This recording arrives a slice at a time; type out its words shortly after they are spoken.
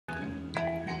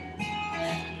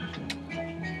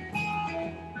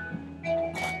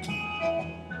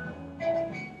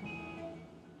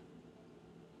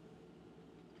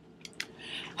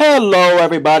Hello,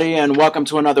 everybody, and welcome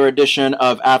to another edition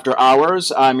of After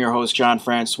Hours. I'm your host, John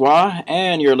Francois,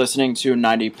 and you're listening to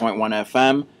 90.1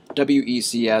 FM,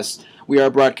 WECS. We are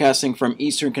broadcasting from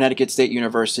Eastern Connecticut State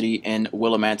University in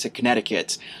Willimantic,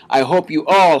 Connecticut. I hope you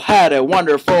all had a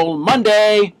wonderful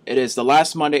Monday. It is the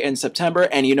last Monday in September,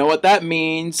 and you know what that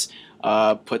means.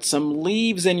 Put some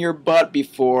leaves in your butt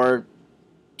before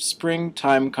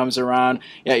springtime comes around.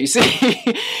 Yeah, you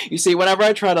see, whenever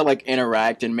I try to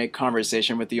interact and make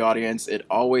conversation with the audience, it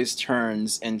always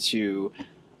turns into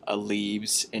a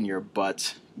leaves in your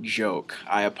butt joke.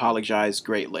 I apologize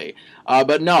greatly.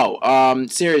 But no,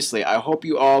 seriously, I hope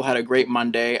you all had a great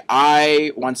Monday.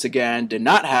 I, once again, did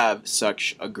not have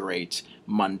such a great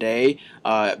Monday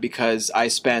because I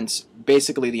spent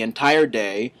basically the entire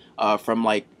day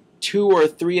from 2 or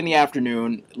 3 in the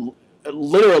afternoon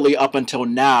literally up until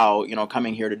now,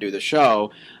 coming here to do the show.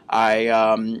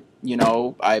 I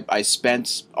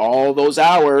spent all those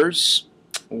hours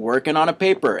working on a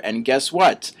paper, and guess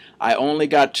what? I only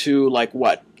got to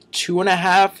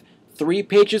 2.5, 3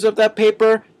 pages of that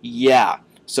paper. Yeah.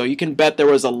 So you can bet there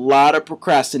was a lot of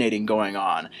procrastinating going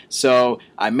on. So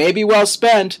I may be well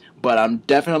spent, but I'm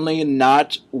definitely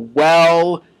not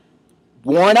well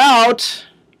worn out.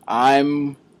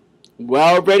 I'm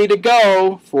well ready to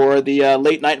go for the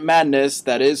late night madness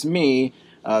that is me.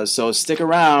 So stick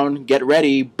around, get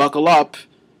ready, buckle up,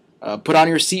 put on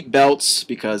your seat belts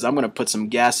because I'm going to put some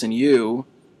gas in you.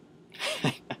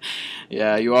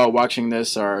 Yeah, you all watching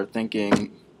this are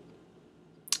thinking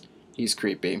he's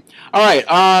creepy. All right,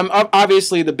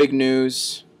 obviously the big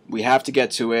news, we have to get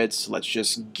to it. Let's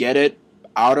just get it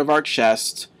out of our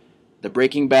chest. The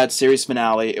Breaking Bad series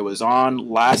finale, it was on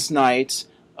last night.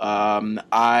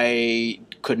 I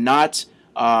could not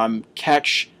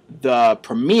catch the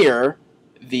premiere,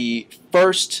 the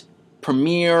first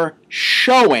premiere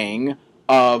showing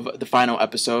of the final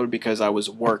episode because I was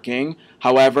working.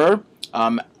 However,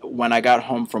 when I got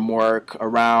home from work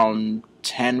around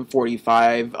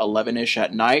 10:45, 11-ish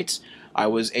at night, I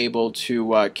was able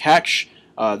to catch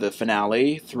the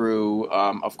finale through,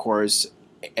 of course,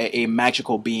 a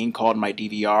magical being called my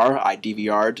DVR. I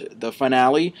DVR'd the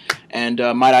finale, and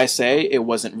might I say, it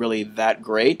wasn't really that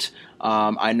great.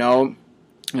 I know,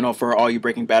 for all you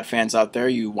Breaking Bad fans out there,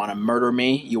 you want to murder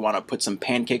me, you want to put some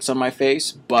pancakes on my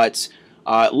face, but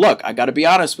look, I gotta be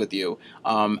honest with you.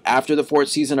 After the 4th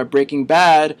season of Breaking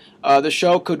Bad, the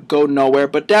show could go nowhere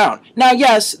but down. Now,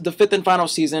 yes, the 5th and final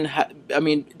season,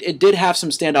 it did have some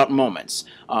standout moments.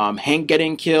 Hank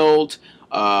getting killed,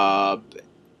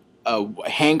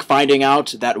 Hank finding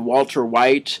out that Walter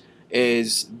White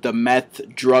is the meth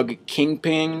drug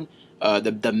kingpin,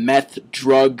 the meth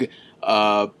drug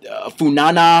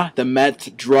Funana, the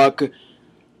meth drug.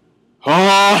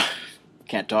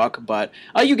 Can't talk, but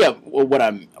you get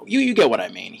what you get what I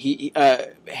mean.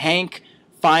 Hank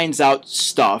finds out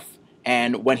stuff,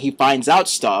 and when he finds out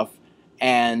stuff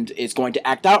and is going to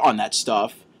act out on that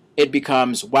stuff, it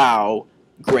becomes wow,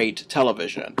 great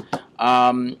television.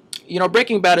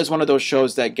 Breaking Bad is one of those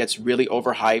shows that gets really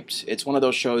overhyped. It's one of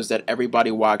those shows that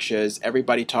everybody watches,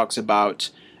 everybody talks about,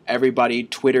 everybody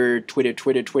Twitter, and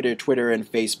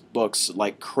Facebooks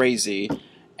like crazy.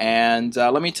 And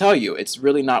let me tell you, it's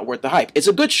really not worth the hype. It's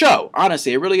a good show.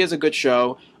 Honestly, it really is a good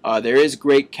show. There is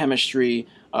great chemistry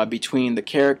between the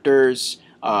characters.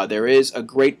 There is a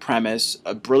great premise,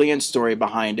 a brilliant story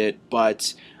behind it,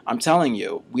 but I'm telling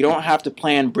you, we don't have to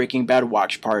plan Breaking Bad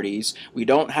watch parties. We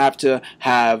don't have to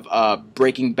have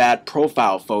Breaking Bad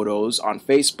profile photos on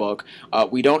Facebook.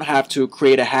 We don't have to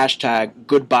create a hashtag,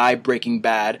 goodbye Breaking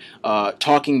Bad,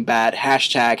 talking bad,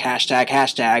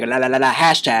 hashtag, la la la la,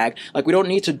 hashtag. We don't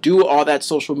need to do all that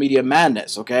social media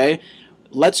madness, okay?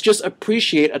 Let's just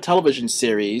appreciate a television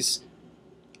series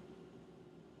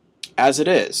as it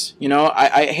is.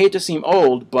 I hate to seem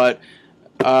old, but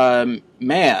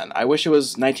man, I wish it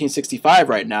was 1965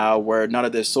 right now where none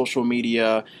of this social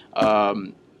media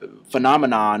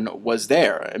phenomenon was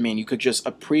there. You could just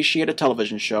appreciate a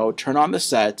television show, turn on the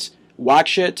set,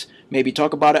 watch it, maybe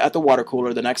talk about it at the water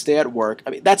cooler the next day at work.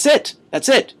 That's it. That's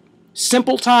it.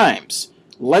 Simple times.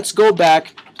 Let's go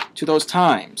back to those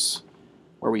times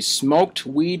where we smoked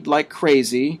weed like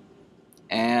crazy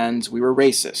and we were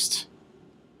racist.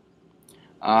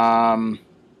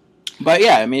 But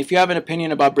yeah, if you have an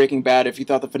opinion about Breaking Bad, if you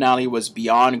thought the finale was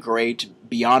beyond great,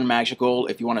 beyond magical,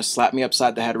 if you want to slap me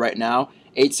upside the head right now,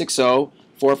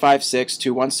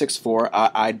 860-456-2164,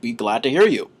 I'd be glad to hear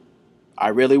you. I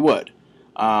really would.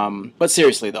 But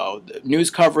seriously though, news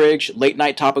coverage, late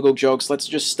night topical jokes, let's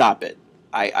just stop it.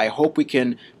 I hope we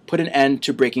can put an end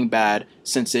to Breaking Bad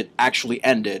since it actually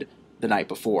ended the night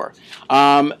before.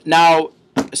 Now,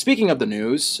 Speaking of the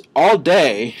news, all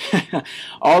day,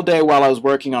 all day while I was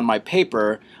working on my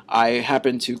paper, I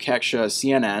happened to catch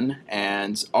CNN,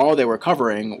 and all they were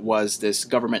covering was this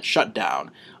government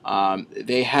shutdown.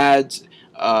 They had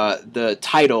the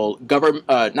title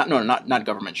not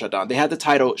government shutdown. They had the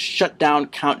title Shutdown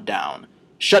Countdown.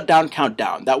 Shutdown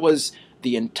Countdown. That was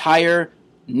the entire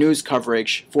news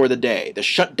coverage for the day. The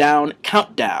Shutdown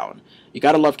Countdown. You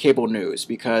gotta love cable news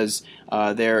because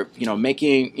they're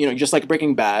making just like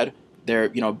Breaking Bad. They're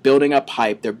building up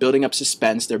hype. They're building up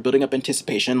suspense. They're building up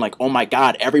anticipation. Like, oh my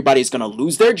God, everybody's gonna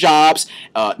lose their jobs.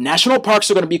 National parks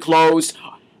are gonna be closed.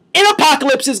 An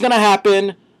apocalypse is gonna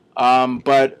happen.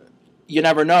 But you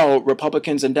never know.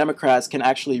 Republicans and Democrats can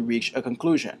actually reach a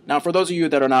conclusion. Now, for those of you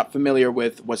that are not familiar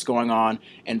with what's going on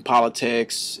in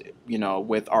politics,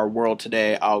 with our world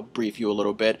today, I'll brief you a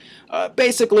little bit.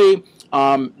 Basically,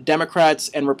 Democrats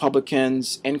and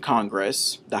Republicans in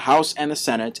Congress, the House and the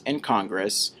Senate in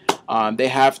Congress, they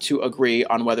have to agree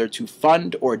on whether to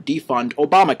fund or defund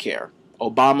Obamacare,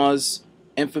 Obama's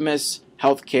infamous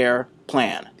health care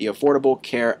plan, the Affordable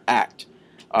Care Act.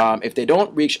 If they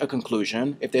don't reach a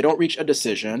conclusion, if they don't reach a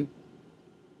decision,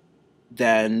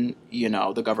 then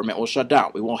the government will shut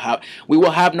down. We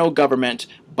will have no government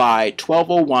by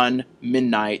 12:01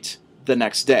 midnight the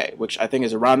next day, which I think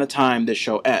is around the time this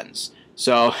show ends.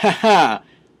 So,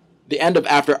 the end of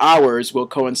After Hours will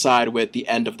coincide with the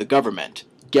end of the government.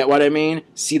 Get what I mean?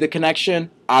 See the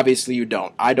connection? Obviously you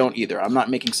don't. I don't either. I'm not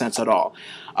making sense at all.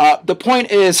 The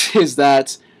point is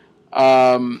that,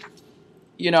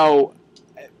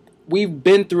 we've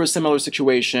been through a similar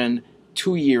situation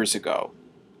 2 years ago.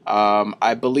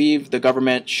 I believe the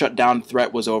government shutdown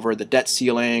threat was over the debt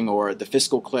ceiling or the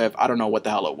fiscal cliff. I don't know what the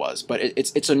hell it was, but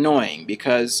it's annoying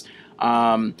because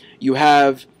you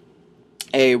have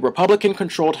a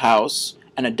Republican-controlled House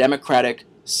and a Democratic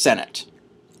Senate.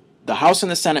 The House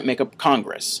and the Senate make up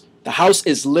Congress. The House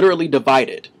is literally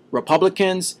divided.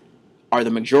 Republicans are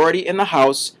the majority in the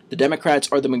House. The Democrats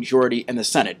are the majority in the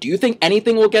Senate. Do you think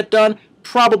anything will get done?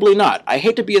 Probably not. I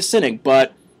hate to be a cynic,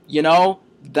 but,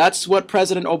 that's what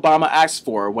President Obama asked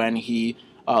for when he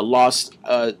lost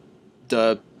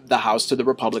the House to the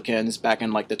Republicans back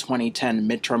in like the 2010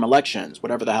 midterm elections,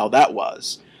 whatever the hell that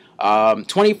was.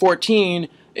 2014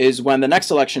 is when the next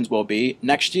elections will be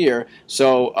next year.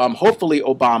 So hopefully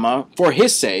Obama, for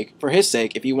his sake,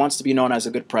 if he wants to be known as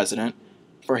a good president,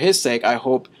 for his sake, I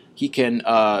hope he can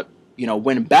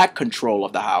win back control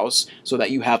of the House so that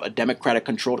you have a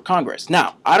Democratic-controlled Congress.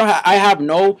 Now, I have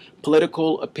no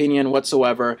political opinion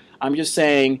whatsoever. I'm just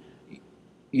saying,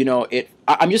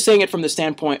 I'm just saying it from the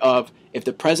standpoint of if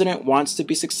the president wants to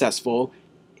be successful,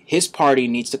 his party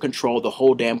needs to control the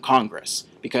whole damn Congress.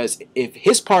 Because if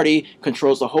his party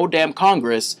controls the whole damn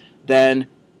Congress, then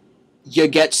you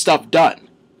get stuff done.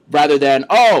 Rather than,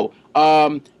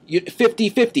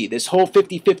 50-50, this whole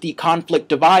 50-50 conflict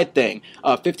divide thing.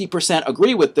 50%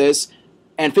 agree with this,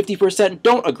 and 50%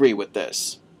 don't agree with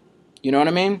this. You know what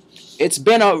I mean? It's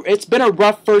been a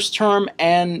rough first term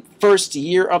and first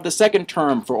year of the second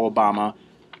term for Obama.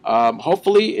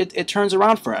 Hopefully it turns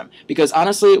around for him. Because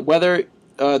honestly, whether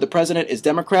the president is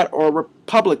Democrat or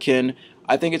Republican,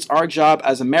 I think it's our job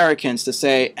as Americans to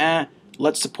say,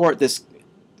 let's support this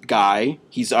guy.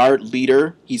 He's our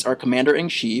leader. He's our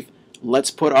commander-in-chief.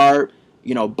 Let's put our,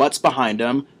 butts behind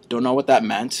him. Don't know what that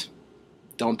meant.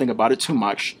 Don't think about it too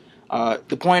much.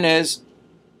 The point is,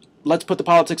 let's put the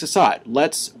politics aside.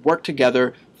 Let's work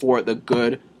together for the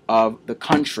good of the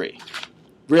country.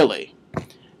 Really.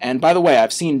 And by the way,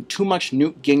 I've seen too much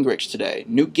Newt Gingrich today.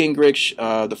 Newt Gingrich,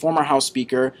 the former House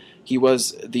Speaker, he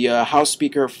was the House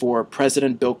Speaker for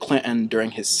President Bill Clinton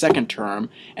during his second term,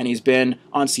 and he's been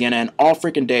on CNN all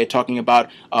freaking day talking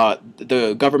about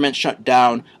the government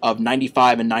shutdown of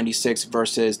 95 and 96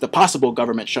 versus the possible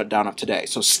government shutdown of today.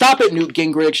 So stop it, Newt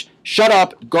Gingrich. Shut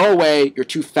up. Go away. You're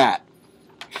too fat.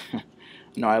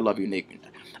 No, I love you, Newt.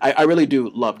 I really do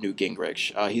love Newt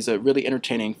Gingrich. He's a really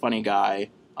entertaining, funny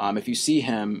guy. If you see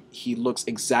him, he looks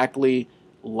exactly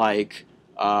like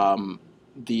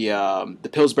the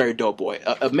Pillsbury Doughboy,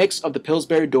 a mix of the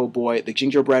Pillsbury Doughboy, the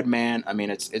Gingerbread Man. I mean,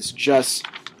 it's just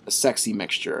a sexy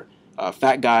mixture.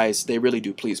 Fat guys, they really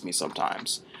do please me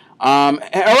sometimes. All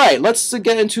right, let's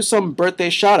get into some birthday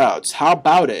shout-outs. How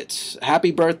about it? Happy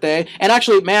birthday. And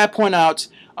actually, may I point out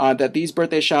that these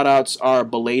birthday shout-outs are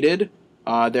belated.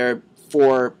 They're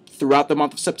for throughout the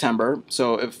month of September.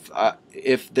 So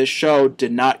if this show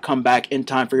did not come back in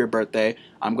time for your birthday,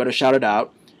 I'm going to shout it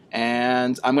out.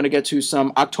 And I'm going to get to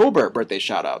some October birthday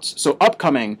shout-outs. So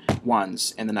upcoming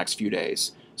ones in the next few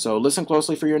days. So listen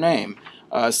closely for your name.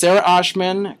 Sarah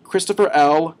Oschmann, Christopher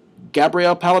L.,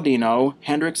 Gabrielle Palladino,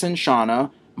 Hendrickson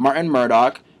Shauna, Martin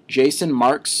Murdock, Jason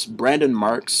Marques, Brandon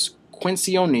Marques,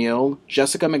 Quincy O'Neill,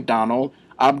 Jessica McDonald,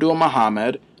 Abdul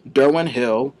Muhammed, Derwin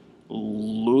Hill,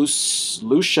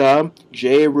 Lucia,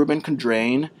 J. Rubin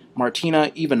Cadrain,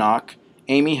 Martina Ivanonic,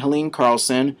 Amy-Helene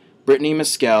Carlson, Britney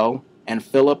Miskell, and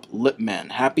Phillip Lippman.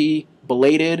 Happy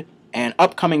belated and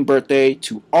upcoming birthday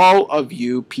to all of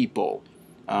you people.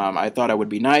 I thought I would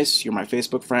be nice. You're my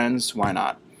Facebook friends. Why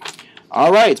not?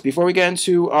 All right, before we get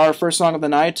into our first song of the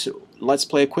night, let's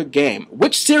play a quick game.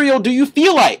 Which cereal do you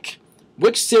feel like?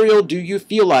 Which cereal do you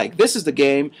feel like? This is the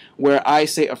game where I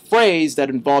say a phrase that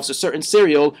involves a certain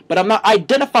cereal, but I'm not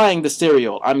identifying the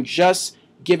cereal. I'm just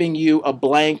giving you a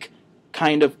blank,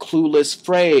 kind of clueless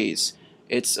phrase.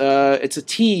 It's a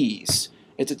tease.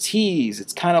 It's a tease.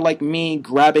 It's kind of like me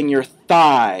grabbing your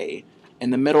thigh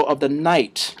in the middle of the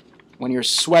night when you're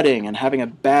sweating and having a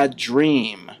bad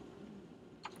dream.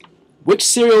 Which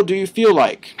cereal do you feel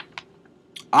like?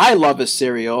 I love a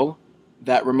cereal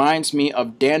that reminds me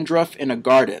of dandruff in a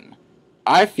garden.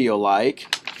 I feel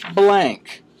like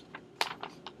blank.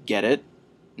 Get it?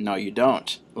 No, you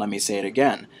don't. Let me say it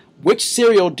again. Which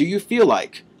cereal do you feel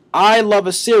like? I love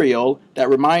a cereal that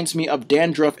reminds me of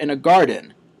dandruff in a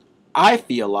garden. I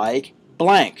feel like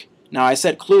blank. Now, I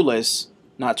said clueless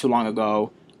not too long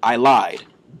ago. I lied.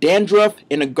 Dandruff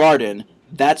in a garden,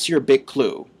 that's your big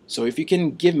clue. So if you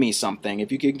can give me something,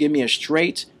 if you can give me a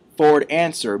straightforward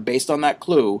answer based on that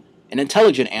clue, an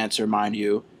intelligent answer, mind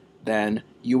you, then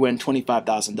you win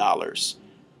 $25,000.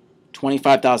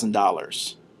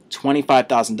 $25,000.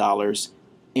 $25,000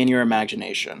 in your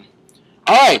imagination.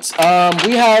 All right,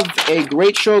 we have a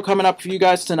great show coming up for you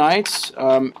guys tonight,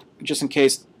 just in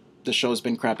case the show's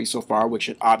been crappy so far, which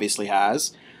it obviously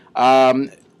has. A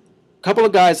couple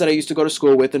of guys that I used to go to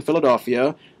school with in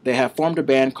Philadelphia, they have formed a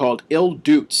band called Ill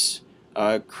Dutes,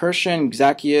 Christian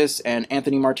Zacchaeus and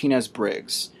Anthony Martinez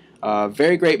Briggs.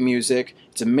 Very great music.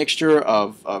 It's a mixture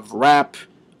of rap,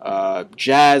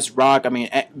 jazz, rock. I mean,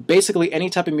 basically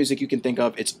any type of music you can think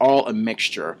of, it's all a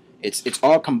mixture. It's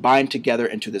all combined together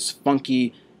into this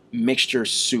funky mixture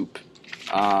soup.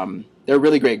 They're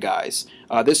really great guys.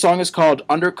 This song is called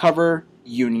Undercover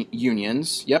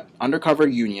Unions. Yep, Undercover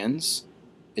Unions.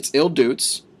 It's Ill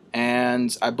Dutes,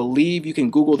 and I believe you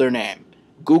can Google their name.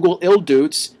 Google Ill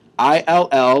Dutes,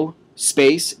 ILL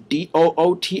space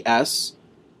DOOTS,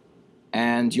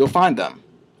 and you'll find them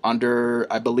under,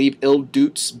 I believe,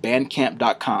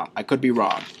 illdutesbandcamp.com. I could be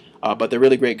wrong, but they're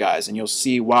really great guys, and you'll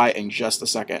see why in just a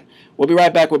second. We'll be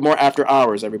right back with more After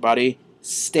Hours, everybody.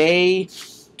 Stay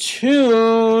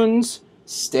tuned.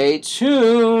 Stay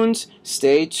tuned.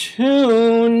 Stay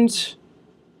tuned.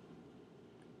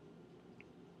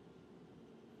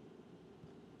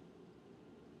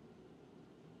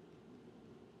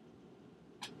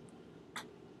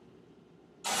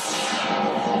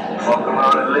 Walk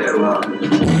around and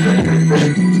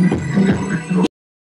live.